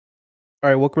All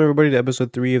right, welcome everybody to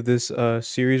episode 3 of this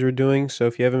series we're doing. So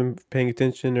if you haven't been paying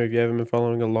attention or if you haven't been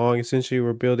following along, essentially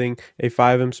we're building a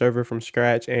FiveM server from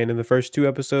scratch. And in the first 2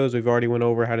 episodes, we've already went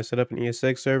over how to set up an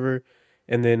ESX server.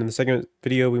 And then in the second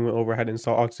video, we went over how to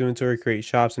install Aux Inventory, create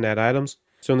shops, and add items.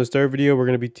 So in this third video, we're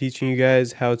going to be teaching you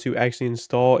guys how to actually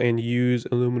install and use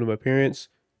Illenium Appearance,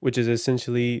 which is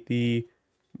essentially the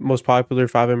most popular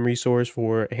FiveM resource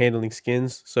for handling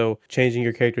skins, so changing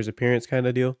your character's appearance kind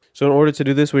of deal. So in order to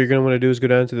do this, what you're going to want to do is go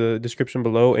down to the description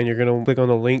below and you're going to click on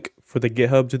the link for the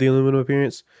GitHub to the Illenium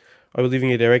Appearance. I'll be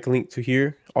leaving a direct link to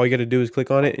here. All you got to do is click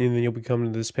on it and then you'll be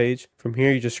coming to this page. From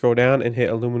here, you just scroll down and hit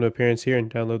Illenium Appearance here and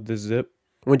download this zip.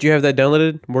 Once you have that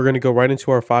downloaded, we're going to go right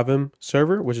into our FiveM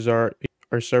server, which is our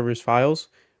server's files.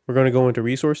 We're going to go into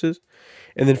resources.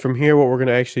 And then from here, what we're going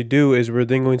to actually do is we're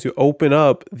then going to open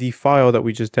up the file that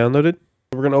we just downloaded.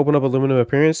 We're going to open up Illenium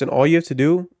Appearance, and all you have to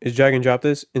do is drag and drop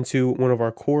this into one of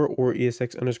our core or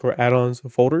ESX add-ons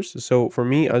folders. So for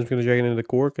me, I'm just going to drag it into the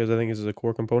core because I think this is a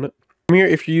core component. From here,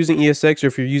 if you're using ESX or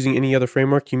if you're using any other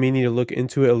framework, you may need to look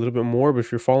into it a little bit more. But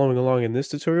if you're following along in this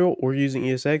tutorial or using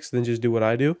ESX, then just do what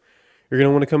I do. You're going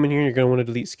to want to come in here and you're going to want to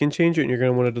delete skin changer and you're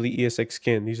going to want to delete ESX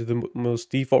skin. These are the most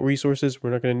default resources. We're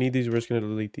not going to need these. We're just going to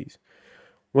delete these.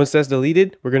 Once that's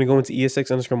deleted, we're going to go into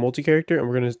ESX multi-character and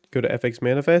we're going to go to FX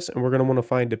manifest and we're going to want to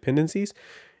find dependencies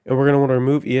and we're going to want to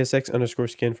remove ESX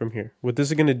skin from here. What this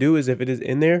is going to do is if it is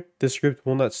in there, the script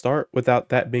will not start without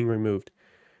that being removed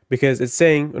because it's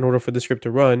saying in order for the script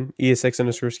to run,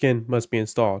 ESX skin must be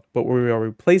installed, but we are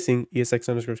replacing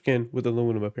ESX skin with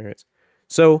Illenium Appearance.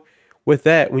 So with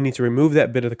that, we need to remove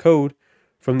that bit of the code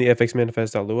from the FX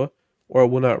manifest.lua or it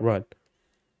will not run.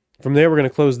 From there, we're going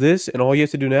to close this, and all you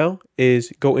have to do now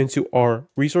is go into our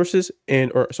resources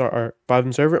our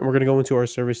FiveM server, and we're going to go into our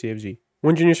Server.cfg.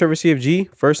 Once you're in your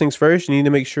Server.cfg, first things first, you need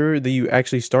to make sure that you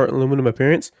actually start Illenium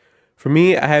Appearance. For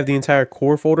me, I have the entire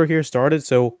core folder here started,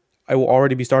 so I will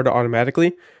already be started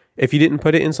automatically. If you didn't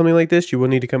put it in something like this, you will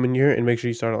need to come in here and make sure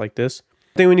you start it like this.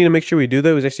 The thing we need to make sure we do,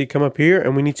 though, is actually come up here,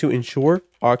 and we need to ensure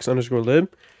aux_lib.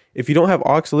 If you don't have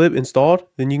aux_lib installed,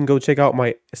 then you can go check out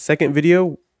my second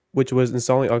video, which was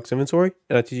installing Aux Inventory,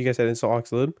 and I teach you guys how to install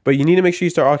aux_lib. But you need to make sure you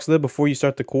start aux_lib before you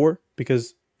start the core,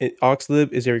 because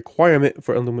aux_lib is a requirement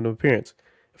for Illenium Appearance.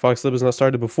 If aux_lib is not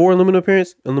started before Illenium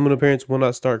Appearance will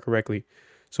not start correctly.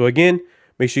 So again,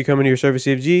 make sure you come into your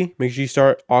Server.cfg, make sure you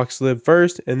start aux_lib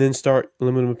first, and then start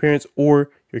Illenium Appearance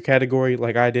or your category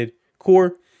like I did,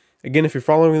 core. Again, if you're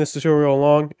following this tutorial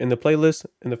along in the playlist,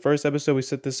 in the first episode we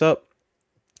set this up.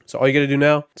 So all you got to do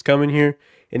now is come in here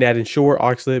and add ensure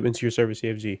aux_lib into your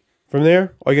Server.cfg. From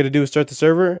there, all you got to do is start the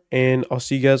server, and I'll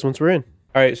see you guys once we're in.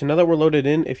 All right, so now that we're loaded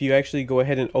in, if you actually go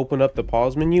ahead and open up the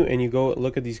pause menu and you go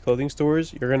look at these clothing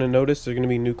stores, you're going to notice there's going to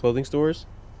be new clothing stores.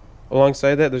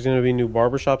 Alongside that, there's going to be new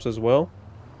barbershops as well.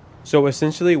 So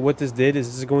essentially what this did is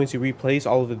this is going to replace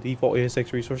all of the default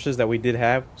ESX resources that we did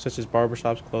have, such as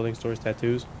barbershops, clothing stores,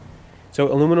 tattoos. So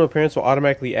Illenium Appearance will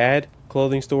automatically add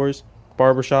clothing stores,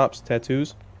 barbershops,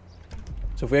 tattoos.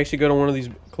 So if we actually go to one of these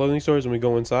clothing stores and we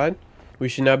go inside, we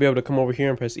should now be able to come over here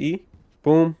and press E.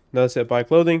 Boom. Now let's hit buy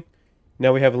clothing.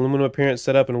 Now we have Illenium Appearance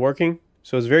set up and working.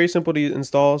 So it's very simple to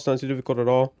install. It's not too difficult at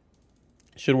all.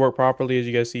 It should work properly as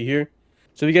you guys see here.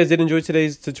 So if you guys did enjoy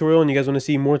today's tutorial and you guys want to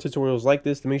see more tutorials like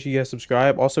this, then make sure you guys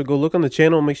subscribe. Also go look on the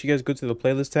channel and make sure you guys go to the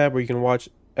playlist tab where you can watch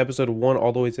episode 1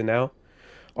 all the way to now.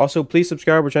 Also, please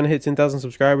subscribe. We're trying to hit 10,000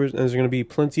 subscribers, and there's going to be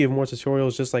plenty of more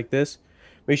tutorials just like this.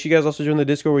 Make sure you guys also join the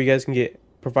Discord where you guys can get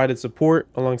provided support.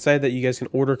 Alongside that, you guys can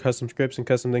order custom scripts and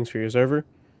custom things for your server.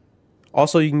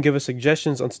 Also, you can give us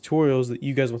suggestions on tutorials that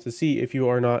you guys want to see if you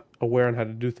are not aware on how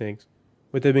to do things.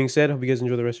 With that being said, I hope you guys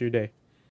enjoy the rest of your day.